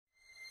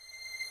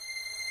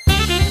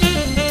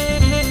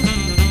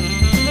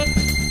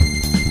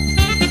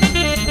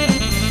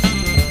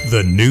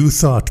The New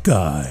Thought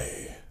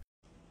Guy.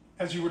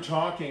 As you were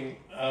talking,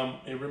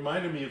 it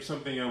reminded me of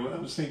something I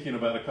was thinking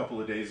about a couple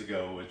of days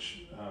ago,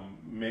 which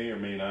may or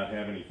may not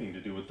have anything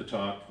to do with the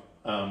talk.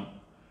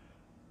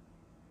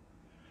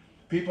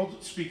 People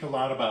speak a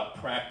lot about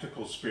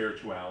practical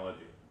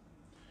spirituality.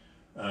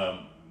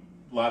 A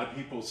lot of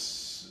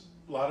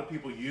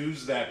people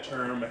use that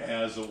term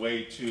as a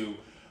way to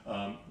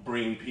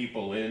bring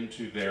people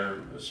into their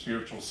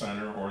spiritual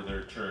center or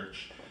their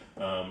church,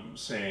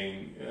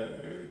 saying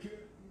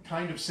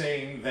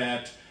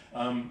that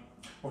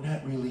we're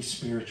not really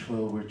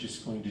spiritual, we're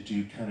just going to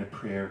do kind of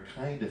prayer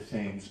kind of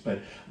things, but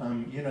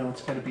you know,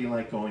 it's going to be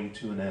like going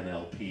to an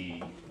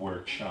NLP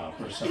workshop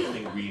or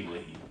something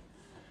really,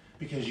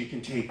 because you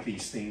can take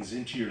these things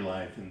into your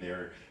life and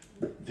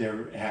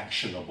they're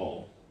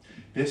actionable.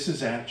 This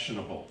is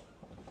actionable.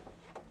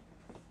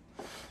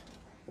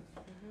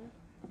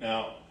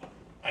 Now,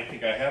 I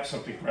think I have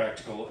something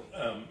practical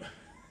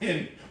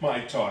in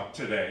my talk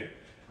today,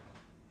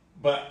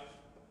 but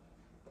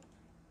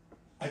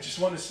I just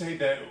want to say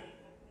that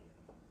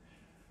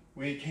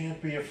we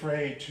can't be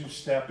afraid to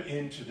step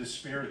into the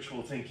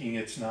spiritual thinking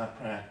it's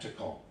not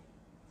practical.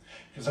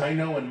 Because I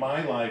know in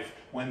my life,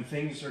 when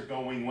things are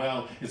going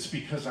well, it's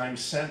because I'm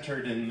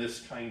centered in this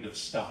kind of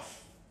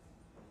stuff.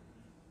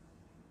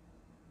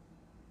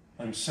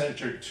 I'm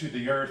centered to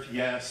the earth,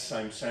 yes.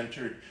 I'm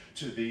centered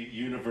to the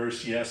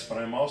universe, yes. But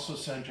I'm also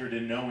centered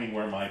in knowing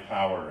where my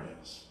power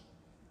is.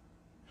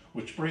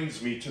 Which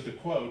brings me to the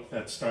quote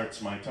that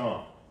starts my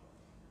talk.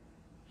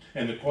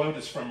 And the quote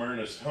is from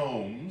Ernest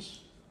Holmes,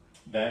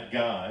 that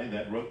guy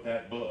that wrote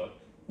that book.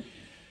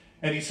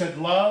 And he said,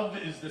 "Love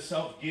is the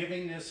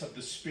self-givingness of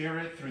the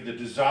spirit through the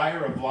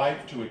desire of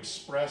life to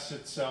express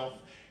itself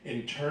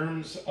in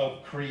terms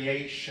of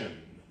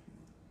creation."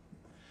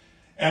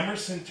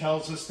 Emerson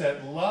tells us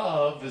that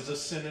love is a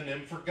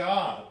synonym for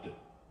God.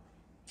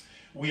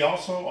 We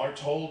also are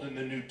told in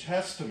the New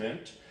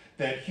Testament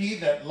that he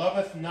that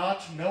loveth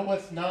not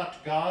knoweth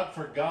not God,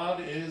 for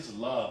God is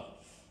love.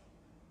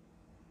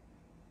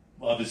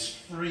 Love is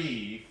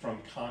free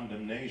from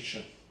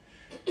condemnation,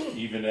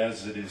 even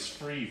as it is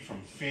free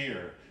from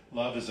fear.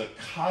 Love is a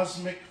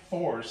cosmic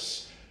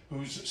force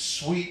whose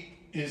sweep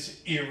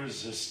is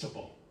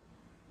irresistible.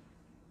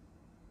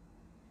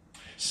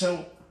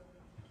 So,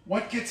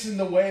 what gets in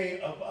the way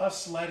of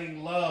us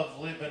letting love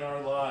live in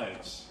our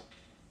lives?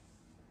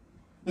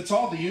 That's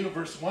all the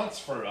universe wants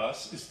for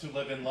us, is to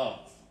live in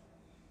love.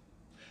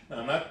 Now,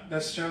 I'm not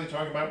necessarily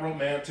talking about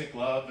romantic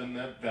love and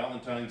that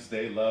Valentine's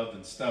Day love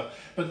and stuff,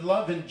 but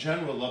love in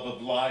general, love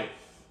of life,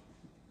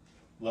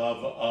 love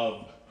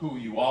of who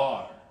you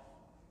are,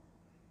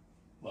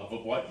 love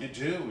of what you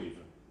do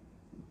even,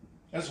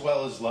 as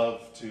well as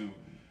love to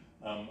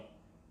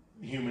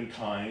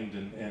humankind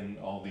and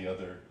all the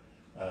other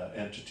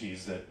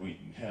entities that we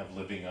have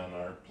living on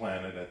our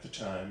planet at the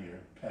time,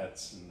 your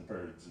pets and the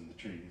birds and the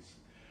trees.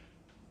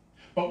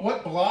 But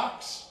what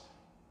blocks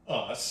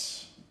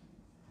us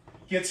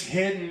gets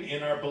hidden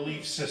in our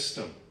belief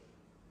system.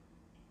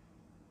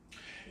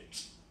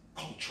 It's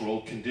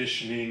cultural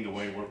conditioning, the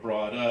way we're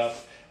brought up,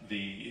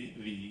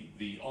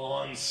 the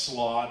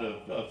onslaught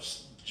of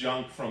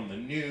junk from the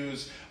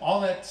news, all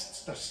that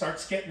stuff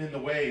starts getting in the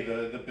way.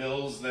 The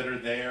bills that are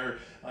there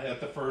at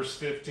the first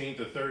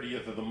 15th or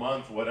 30th of the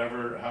month,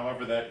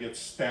 however that gets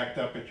stacked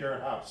up at your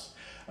house.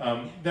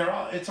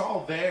 It's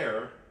all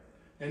there,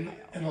 and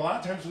a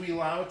lot of times we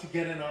allow it to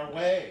get in our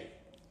way.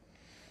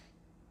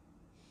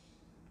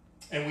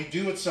 And we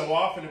do it so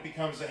often it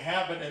becomes a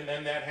habit, and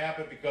then that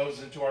habit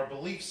goes into our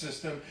belief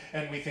system,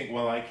 and we think,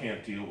 well, I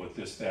can't deal with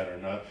this, that,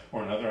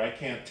 or another. I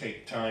can't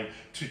take time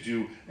to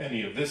do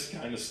any of this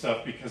kind of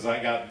stuff because I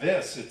got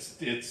this. It's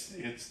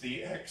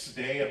the X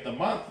day of the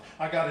month.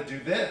 I got to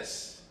do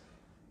this.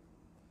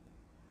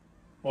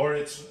 Or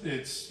it's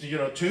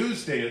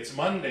Tuesday, it's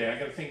Monday. I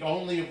got to think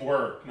only of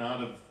work,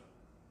 not of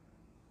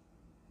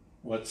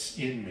what's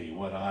in me,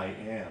 what I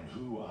am,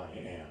 who I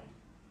am.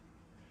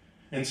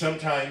 And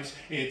sometimes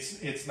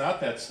it's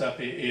not that stuff.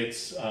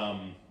 It's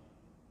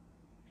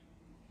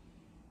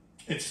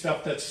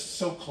stuff that's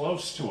so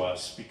close to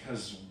us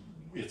because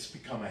it's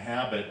become a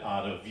habit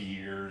out of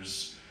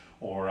years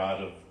or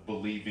out of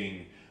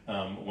believing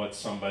what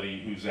somebody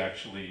who's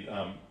actually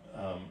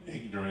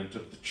ignorant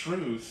of the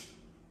truth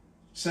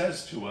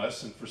says to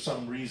us, and for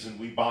some reason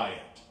we buy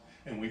it.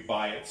 And we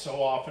buy it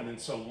so often and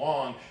so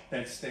long that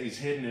it stays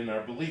hidden in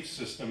our belief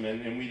system,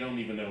 and we don't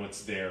even know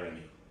it's there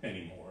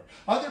anymore.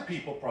 Other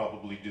people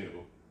probably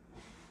do,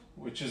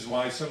 which is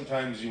why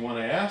sometimes you want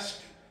to ask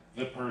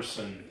the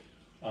person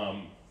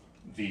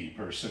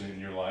in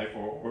your life,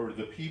 or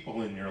the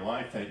people in your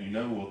life that you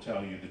know will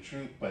tell you the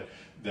truth, but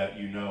that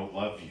you know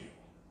love you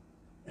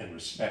and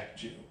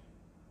respect you.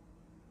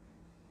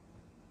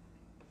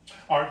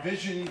 Our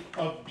vision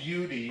of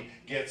beauty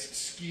gets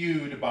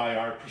skewed by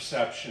our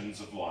perceptions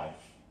of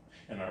life.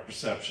 And our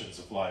perceptions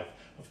of life,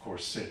 of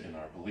course, sit in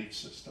our belief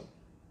system.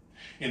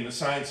 In the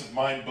Science of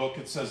Mind book,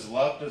 it says,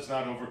 love does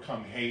not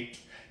overcome hate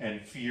and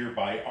fear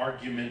by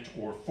argument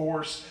or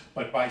force,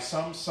 but by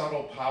some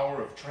subtle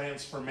power of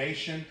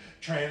transformation,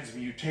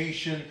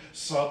 transmutation,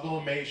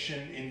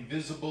 sublimation,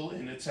 invisible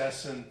in its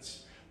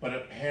essence, but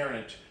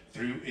apparent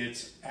through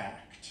its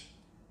act.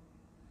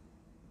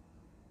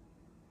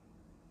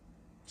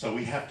 So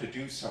we have to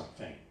do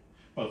something,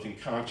 both in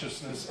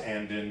consciousness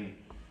and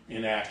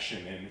in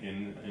action,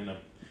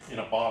 in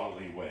a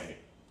bodily way.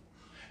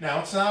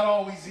 Now, it's not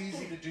always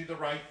easy to do the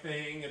right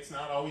thing. It's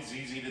not always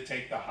easy to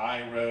take the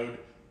high road.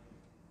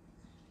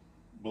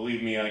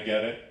 Believe me, I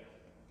get it.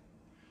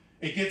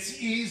 It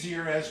gets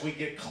easier as we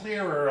get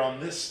clearer on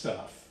this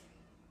stuff.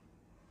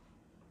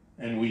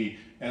 And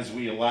as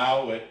we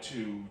allow it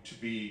to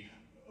be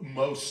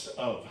most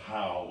of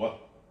how,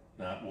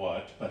 not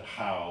what, but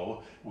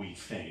how we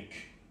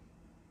think.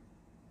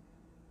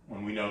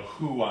 When we know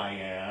who I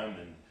am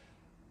and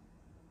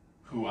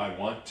who I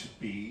want to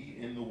be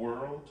in the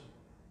world.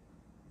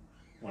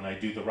 When I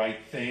do the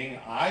right thing,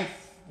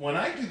 when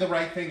I do the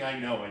right thing, I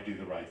know I do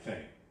the right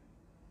thing.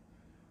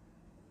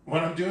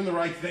 When I'm doing the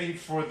right thing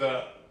for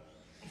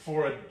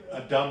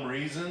a dumb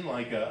reason,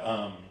 like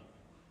a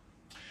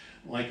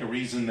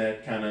reason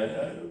that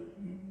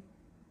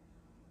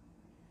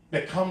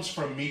that comes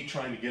from me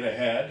trying to get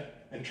ahead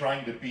and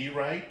trying to be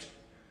right,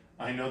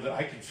 I know that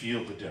I can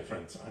feel the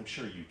difference. I'm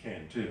sure you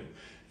can too.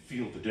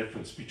 Feel the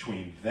difference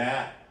between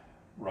that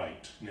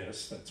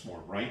rightness, that's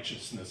more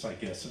righteousness, I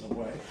guess, in a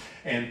way,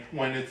 and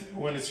when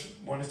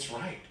it's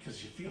right,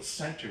 because you feel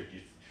centered,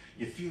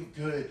 you feel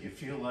good, you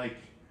feel like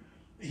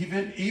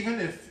even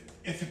if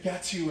it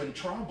gets you in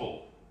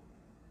trouble,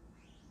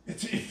 it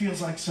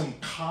feels like some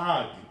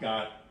cog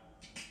got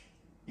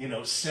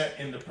set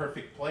in the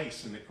perfect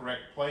place, in the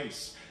correct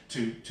place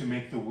to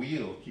make the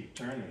wheel keep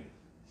turning,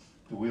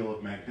 the wheel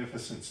of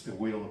magnificence, the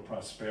wheel of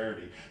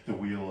prosperity, the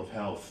wheel of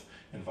health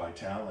and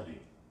vitality,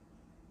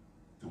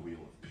 the wheel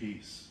of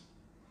peace.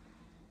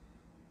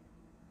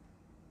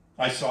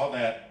 I saw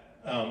that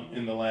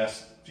in the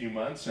last few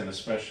months, and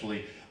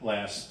especially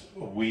last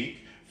week,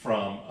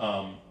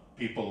 from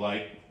people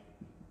like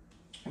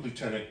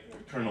Lieutenant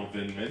Colonel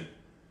Vindman,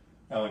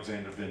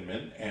 Alexander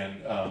Vindman,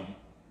 and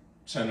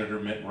Senator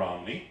Mitt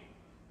Romney.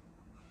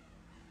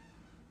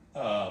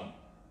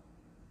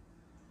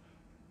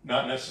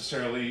 Not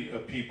necessarily a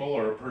people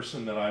or a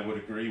person that I would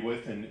agree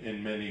with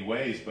in many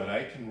ways, but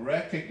I can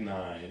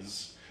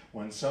recognize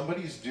when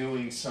somebody's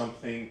doing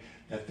something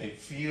that they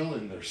feel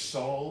in their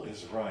soul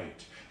is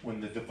right,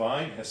 when the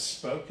divine has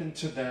spoken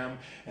to them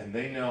and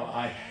they know,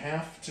 I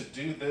have to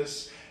do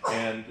this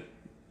and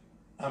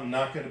I'm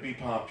not going to be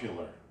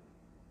popular,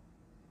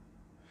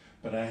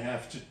 but I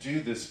have to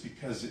do this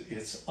because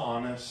it's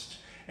honest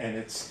and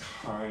it's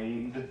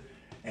kind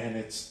and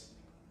it's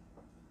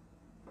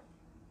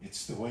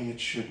the way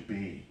it should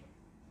be.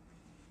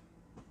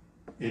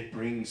 It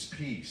brings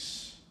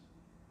peace.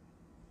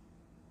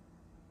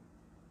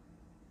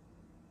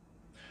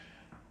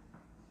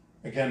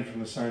 Again, from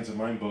the Signs of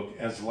Mind book,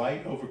 as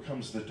light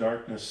overcomes the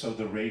darkness, so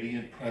the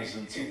radiant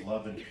presence of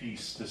love and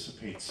peace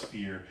dissipates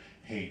fear,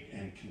 hate,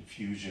 and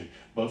confusion.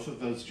 Both of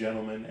those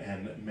gentlemen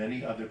and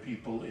many other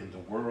people in the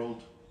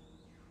world,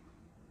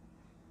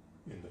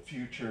 in the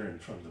future and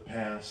from the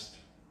past,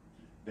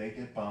 they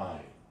get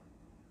by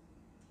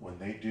when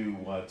they do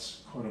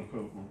what's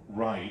quote-unquote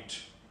right,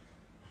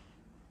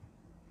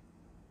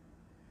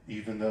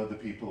 even though the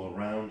people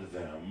around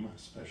them,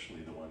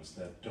 especially the ones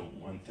that don't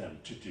want them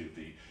to do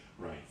the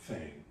right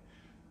thing,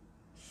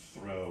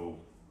 throw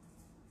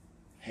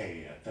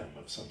hay at them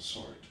of some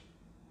sort.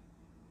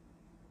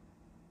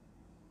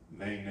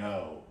 They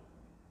know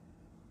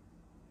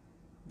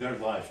their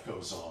life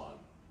goes on.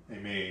 They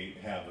may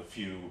have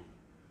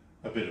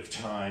a bit of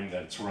time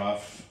that's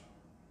rough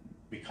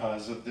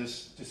because of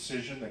this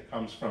decision that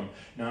comes from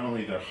not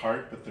only their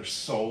heart but their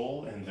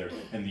soul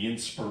and the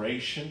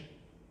inspiration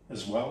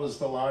as well as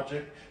the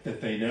logic,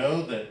 that they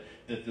know that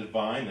the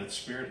divine, that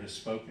spirit has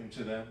spoken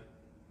to them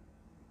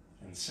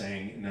and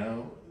saying,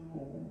 no,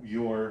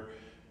 your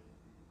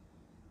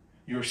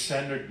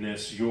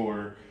centeredness,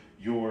 your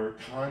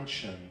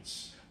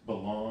conscience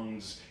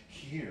belongs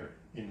here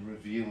in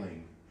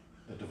revealing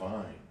the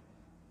divine.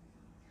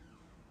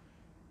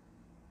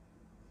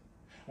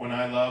 When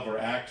I love or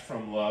act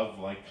from love,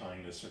 like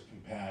kindness or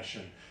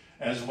compassion,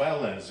 as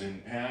well as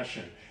in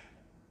passion,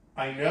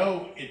 I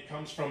know it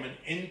comes from an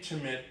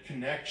intimate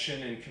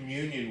connection and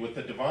communion with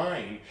the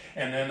divine,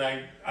 and then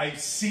I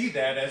see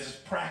that as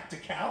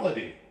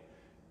practicality,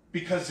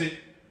 because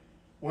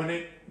when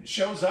it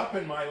shows up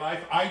in my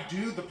life, I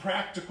do the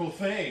practical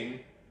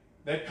thing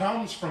that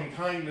comes from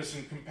kindness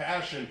and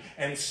compassion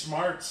and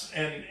smarts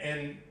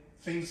and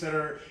things that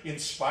are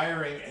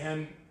inspiring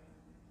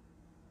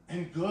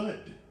and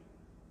good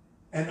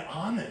and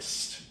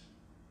honest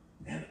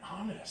and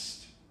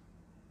honest.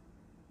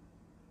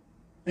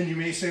 And you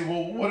may say,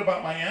 well, what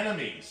about my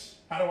enemies?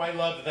 How do I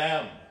love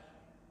them?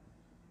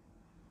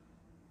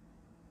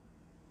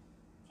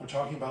 I'm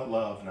talking about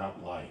love,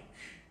 not like.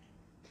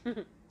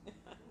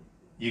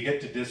 You get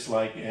to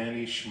dislike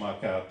any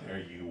schmuck out there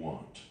you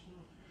want.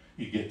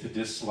 You get to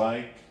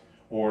dislike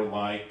or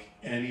like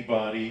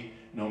anybody,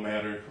 no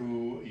matter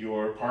who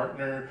your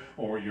partner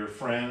or your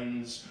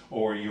friends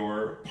or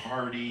your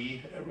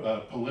party,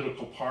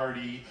 political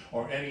party,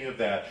 or any of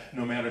that,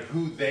 no matter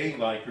who they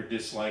like or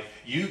dislike,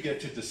 you get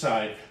to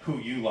decide who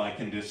you like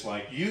and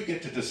dislike. You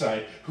get to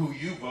decide who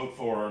you vote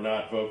for or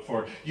not vote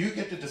for. You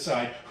get to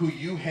decide who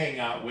you hang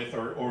out with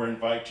or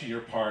invite to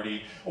your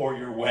party or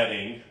your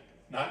wedding,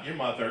 not your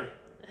mother.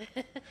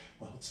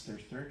 Well, it's their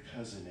third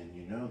cousin, and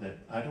you know that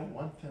I don't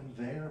want them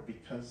there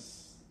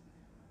because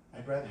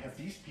I'd rather have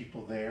these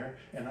people there,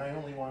 and I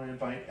only want to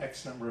invite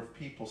X number of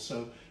people,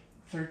 so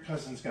third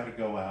cousin's got to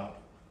go out.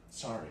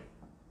 Sorry.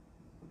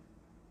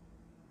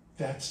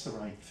 That's the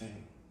right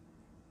thing.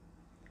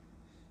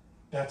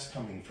 That's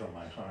coming from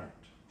my heart.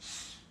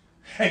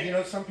 And you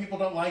know, some people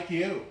don't like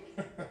you.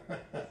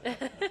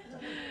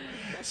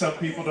 Some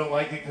people don't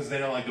like you because they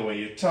don't like the way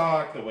you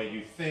talk, the way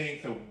you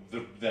think,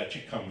 that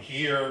you come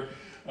here.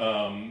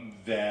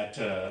 They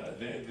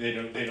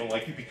don't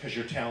like you because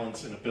your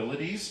talents and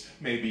abilities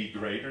may be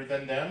greater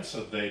than them,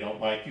 so they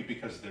don't like you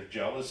because they're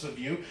jealous of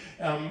you.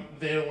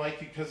 They don't like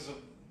you because of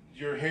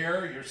your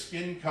hair, your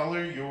skin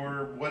color,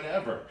 your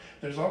whatever.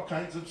 There's all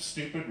kinds of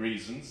stupid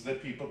reasons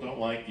that people don't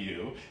like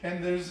you,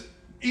 and there's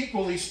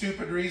equally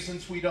stupid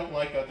reasons we don't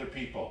like other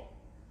people.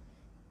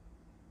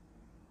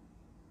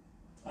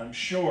 I'm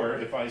sure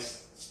if I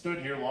stood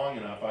here long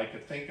enough, I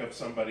could think of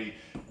somebody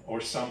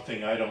or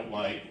something I don't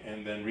like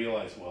and then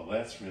realize, well,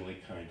 that's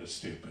really kind of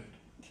stupid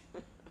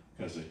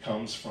because it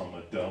comes from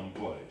a dumb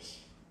place.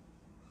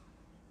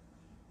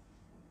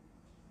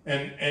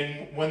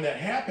 And when that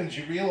happens,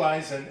 you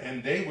realize,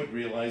 and they would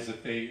realize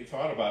that they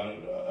thought about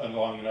it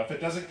long enough, it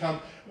doesn't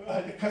come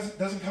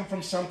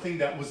from something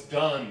that was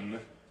done,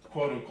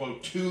 quote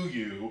unquote, to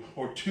you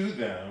or to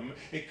them.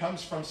 It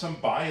comes from some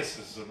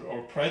biases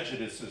or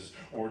prejudices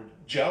or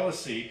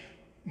jealousy,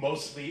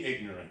 mostly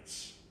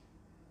ignorance.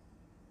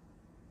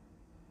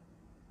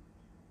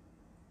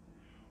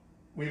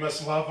 We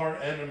must love our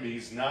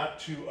enemies not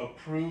to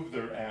approve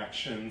their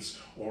actions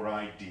or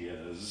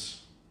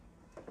ideas,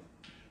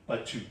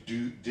 but to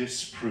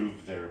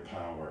disprove their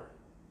power.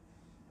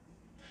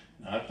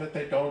 Not that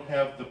they don't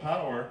have the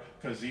power,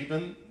 because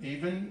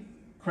even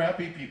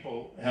crappy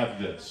people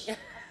have this.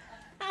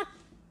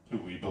 Who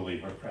we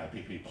believe are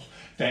crappy people.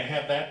 They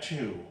have that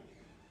too.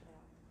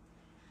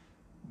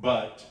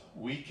 But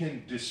we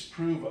can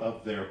disprove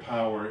of their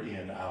power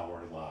in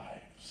our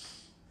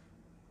lives.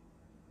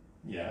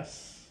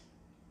 Yes?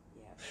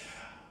 Yes.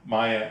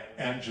 Maya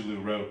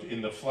Angelou wrote,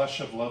 "In the flush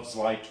of love's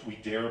light we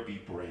dare be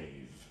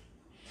brave.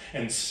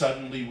 And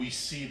suddenly we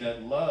see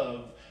that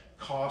love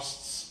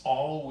costs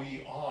all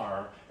we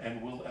are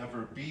and will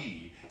ever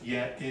be.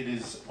 Yet it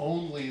is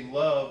only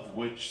love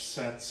which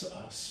sets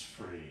us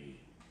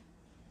free."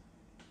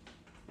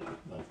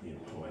 Love being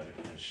poetic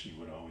as she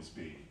would always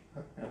be.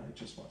 Yeah, it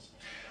just was.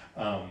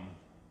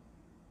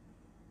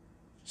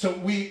 So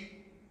we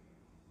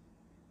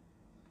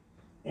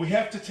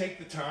have to take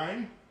the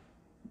time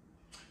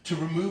to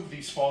remove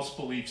these false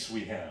beliefs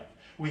we have.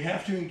 We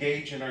have to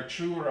engage in our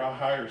true or our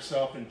higher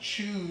self and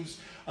choose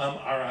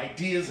our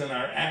ideas and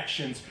our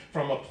actions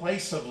from a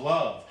place of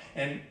love.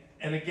 And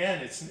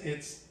again,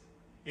 it's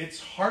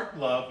heart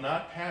love,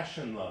 not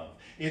passion love.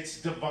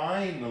 It's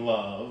divine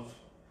love,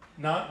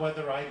 not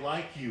whether I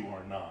like you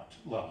or not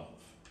love.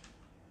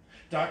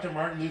 Dr.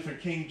 Martin Luther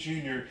King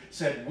Jr.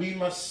 said, "We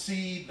must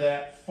see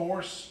that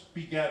force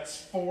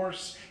begets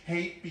force,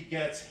 hate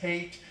begets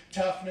hate,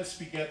 toughness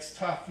begets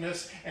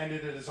toughness, and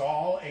it is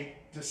all a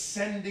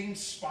descending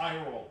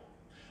spiral,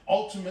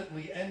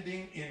 ultimately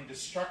ending in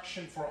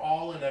destruction for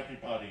all and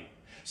everybody.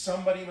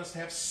 Somebody must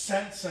have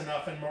sense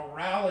enough and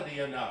morality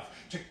enough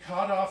to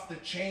cut off the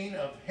chain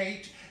of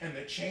hate and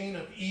the chain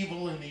of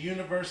evil in the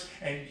universe,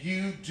 and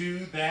you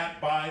do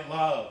that by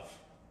love."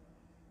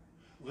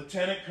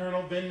 Lieutenant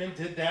Colonel Vindman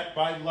did that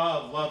by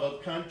love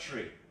of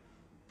country.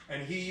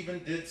 And he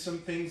even did some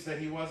things that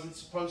he wasn't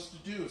supposed to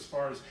do as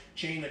far as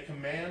chain of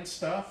command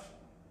stuff.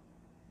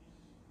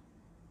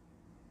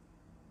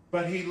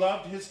 But he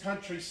loved his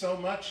country so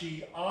much,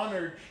 he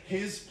honored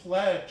his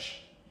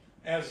pledge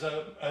as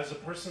a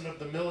person of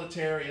the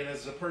military and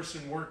as a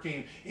person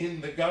working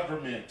in the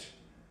government,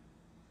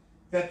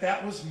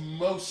 that was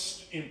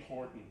most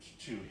important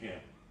to him.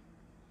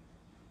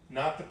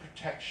 Not the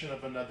protection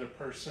of another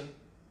person.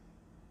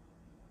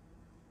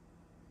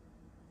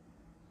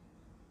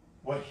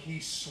 What he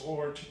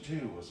swore to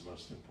do was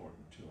most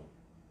important to him.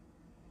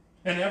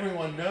 And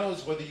everyone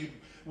knows, whether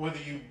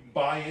you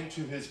buy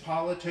into his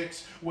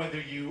politics, whether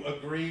you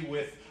agree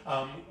with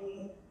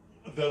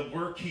the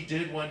work he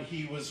did when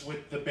he was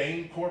with the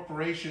Bain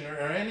Corporation or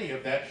any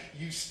of that,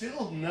 you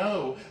still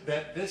know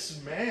that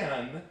this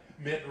man,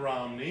 Mitt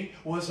Romney,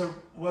 was a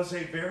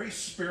very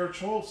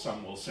spiritual,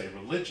 some will say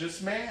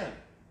religious man.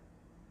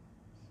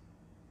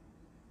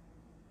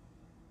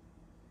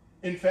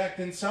 In fact,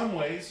 in some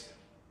ways,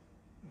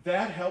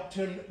 that helped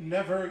him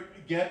never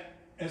get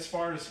as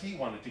far as he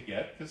wanted to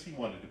get, because he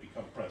wanted to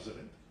become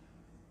president.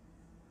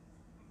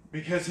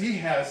 Because he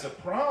has a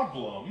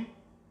problem,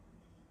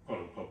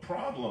 quote-unquote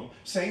problem,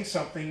 saying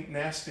something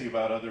nasty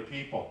about other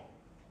people.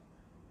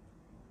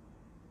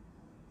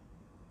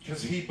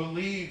 Because he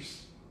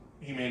believes,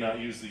 he may not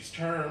use these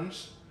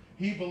terms,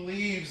 he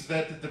believes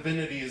that the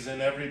divinity is in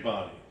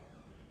everybody.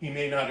 He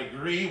may not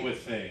agree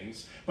with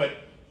things, but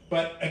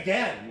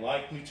again,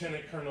 like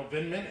Lieutenant Colonel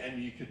Vindman,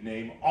 and you could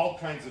name all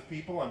kinds of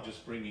people, I'm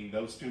just bringing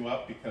those two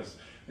up because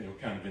they were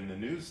kind of in the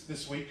news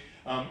this week,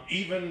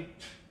 even,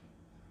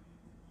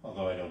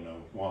 although I don't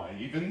know why,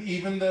 even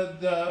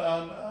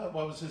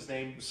what was his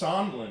name,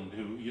 Sondland,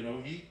 who, you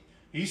know,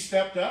 he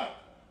stepped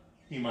up.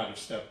 He might have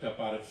stepped up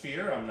out of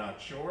fear, I'm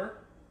not sure,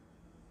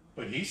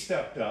 but he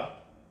stepped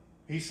up.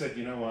 He said,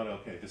 you know what,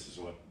 okay, this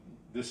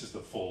is the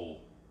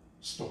full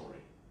story.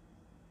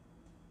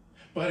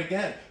 But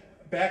again,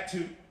 back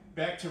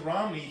to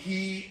Romney,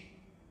 he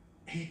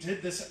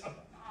did this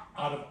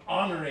out of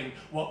honoring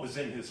what was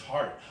in his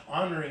heart,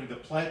 honoring the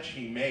pledge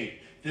he made.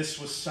 This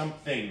was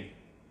something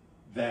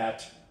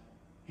that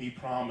he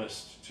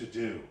promised to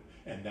do,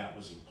 and that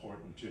was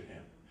important to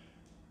him,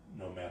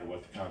 no matter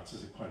what the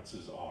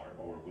consequences are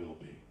or will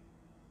be.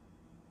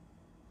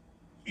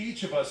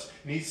 Each of us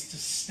needs to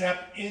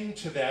step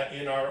into that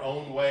in our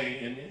own way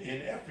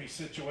in every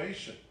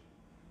situation.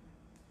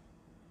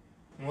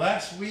 And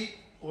last week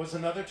was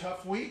another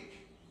tough week.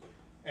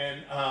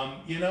 And,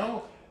 you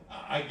know,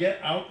 I get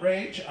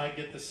outrage, I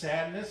get the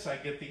sadness, I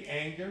get the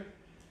anger.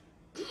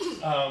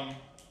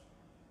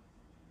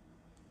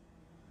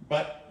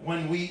 But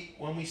when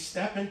we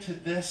step into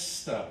this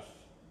stuff,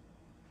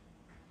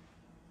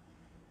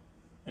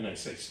 and I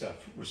say stuff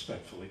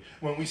respectfully,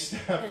 when we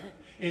step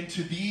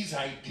into these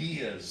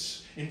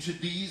ideas, into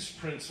these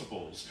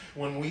principles,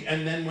 when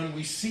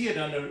we see it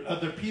under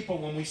other people,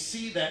 when we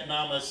see that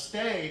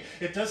namaste,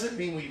 it doesn't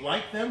mean we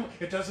like them,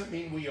 it doesn't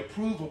mean we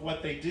approve of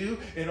what they do,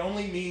 it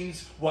only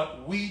means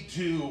what we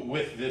do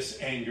with this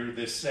anger,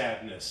 this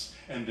sadness,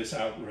 and this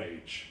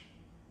outrage.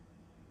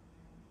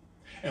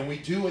 And we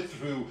do it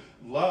through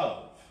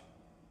love.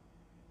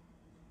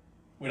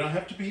 We don't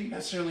have to be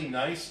necessarily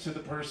nice to the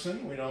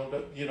person. We don't,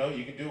 you know,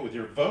 you can do it with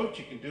your vote.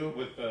 You can do it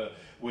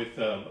with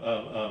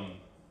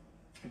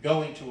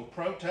going to a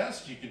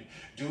protest. You can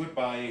do it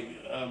by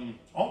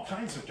all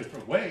kinds of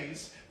different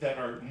ways that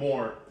are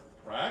more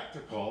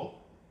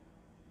practical.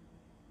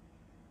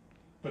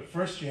 But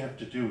first you have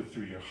to do it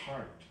through your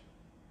heart.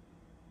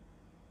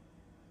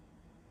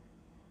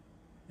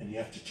 And you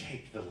have to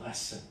take the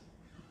lesson.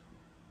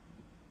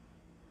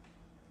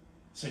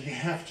 So you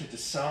have to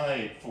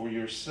decide for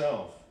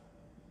yourself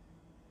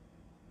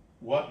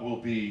what will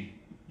be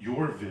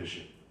your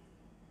vision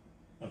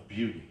of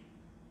beauty.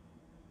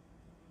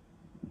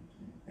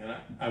 And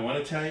I want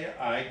to tell you,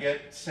 I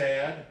get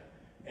sad,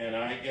 and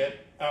I get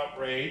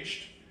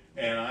outraged,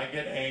 and I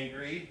get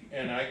angry,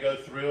 and I go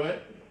through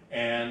it,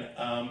 and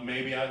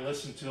maybe I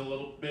listen to a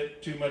little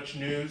bit too much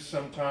news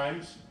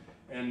sometimes,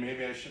 and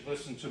maybe I should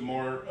listen to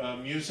more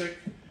music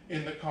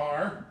in the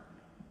car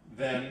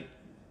than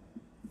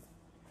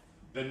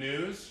the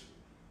news.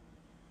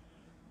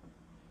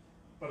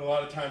 But a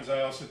lot of times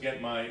I also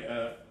get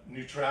my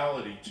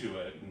neutrality to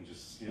it and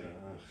just, you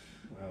know,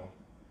 well,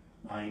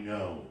 I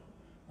know,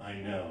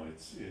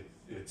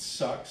 it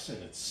sucks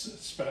and it's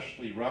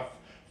especially rough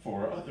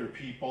for other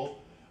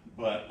people,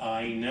 but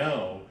I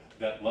know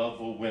that love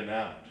will win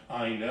out.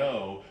 I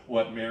know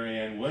what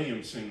Marianne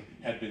Williamson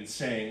had been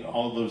saying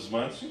all those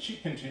months, and she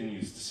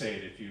continues to say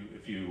it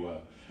if you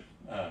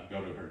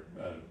go to her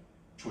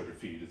Twitter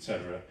feed,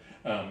 etc.,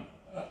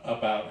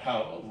 about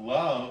how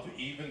love,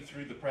 even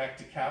through the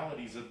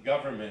practicalities of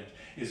government,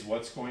 is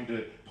what's going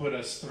to put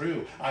us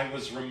through. I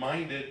was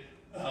reminded,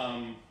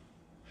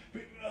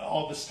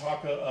 all this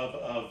talk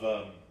of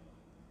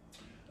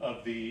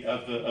the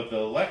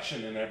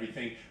election and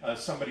everything.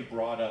 Somebody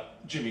brought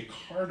up Jimmy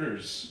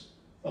Carter's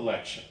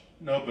election.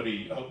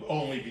 Nobody,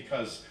 only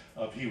because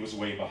of he was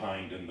way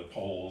behind in the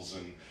polls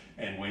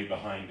and way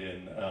behind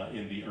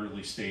in the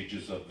early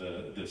stages of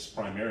this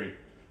primary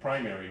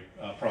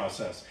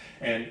process,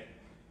 and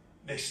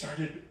they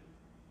started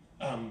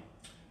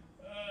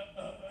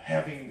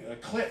having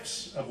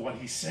clips of what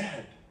he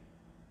said,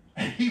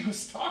 and he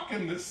was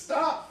talking this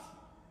stuff.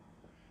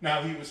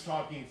 Now he was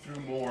talking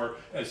through more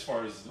as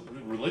far as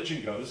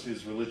religion goes.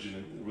 His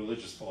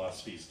religious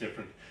philosophy is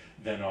different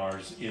than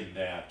ours in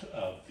that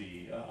of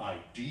the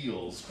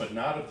ideals, but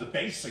not of the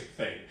basic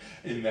thing,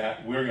 in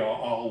that we're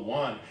all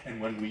one, and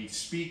when we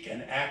speak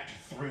and act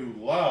through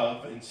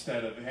love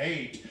instead of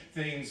hate,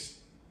 things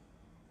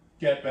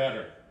get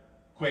better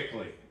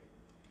quickly.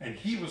 And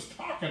he was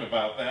talking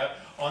about that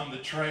on the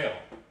trail.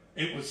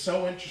 It was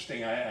so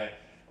interesting. I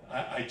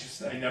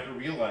never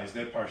realized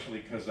that, partially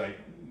because I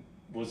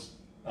was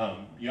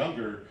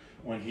younger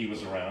when he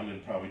was around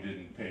and probably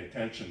didn't pay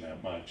attention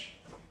that much.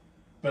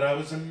 But I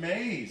was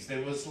amazed.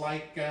 It was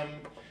like,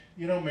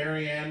 you know,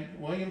 Marianne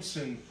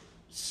Williamson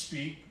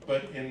speak,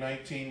 but in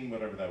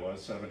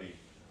 70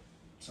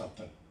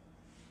 something.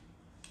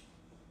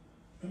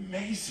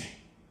 Amazing.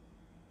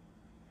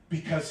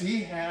 Because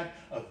he had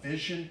a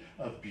vision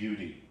of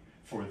beauty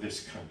for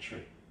this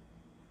country.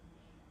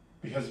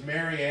 Because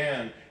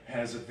Marianne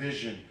has a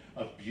vision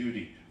of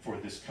beauty for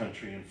this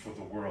country and for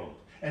the world.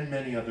 And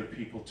many other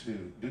people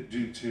too,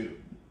 do too.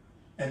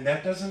 And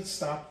that doesn't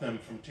stop them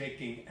from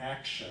taking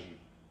action.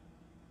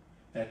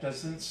 That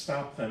doesn't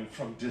stop them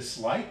from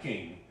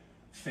disliking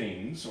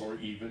things or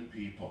even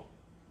people.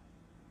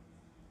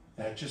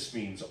 That just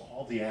means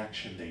all the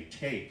action they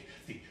take,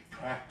 the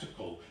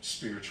practical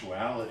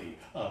spirituality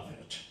of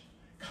it,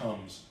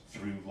 comes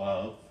through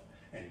love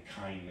and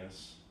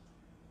kindness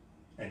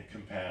and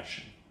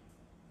compassion,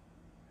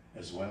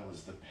 as well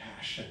as the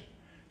passion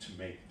to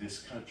make this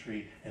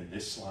country and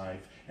this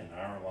life and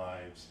our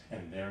lives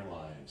and their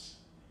lives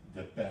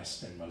the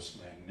best and most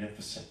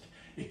magnificent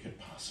it could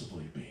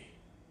possibly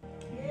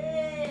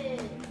be.